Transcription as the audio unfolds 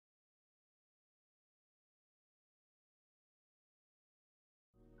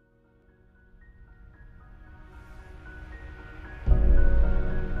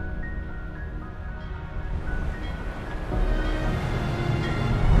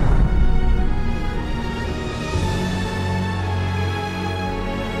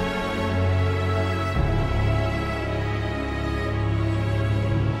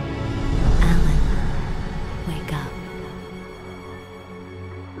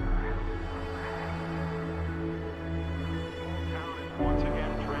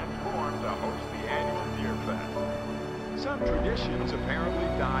Traditions apparently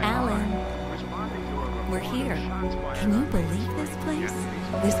die Alan, hard. Responding to a report we're of here. shots fired Can you on believe this place?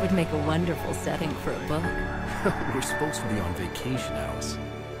 This would make a wonderful setting for a book. We're supposed to be on vacation, Alice.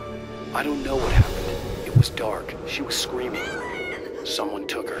 I don't know what happened. It was dark. She was screaming. Someone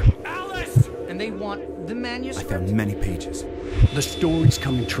took her. Alice! And they want the I manuscript? found many pages. The story's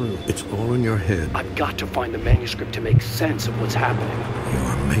coming true. It's all in your head. I've got to find the manuscript to make sense of what's happening.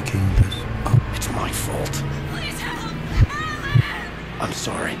 You're making this up. It's my fault. Please help! Alan! I'm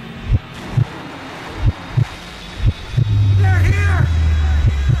sorry.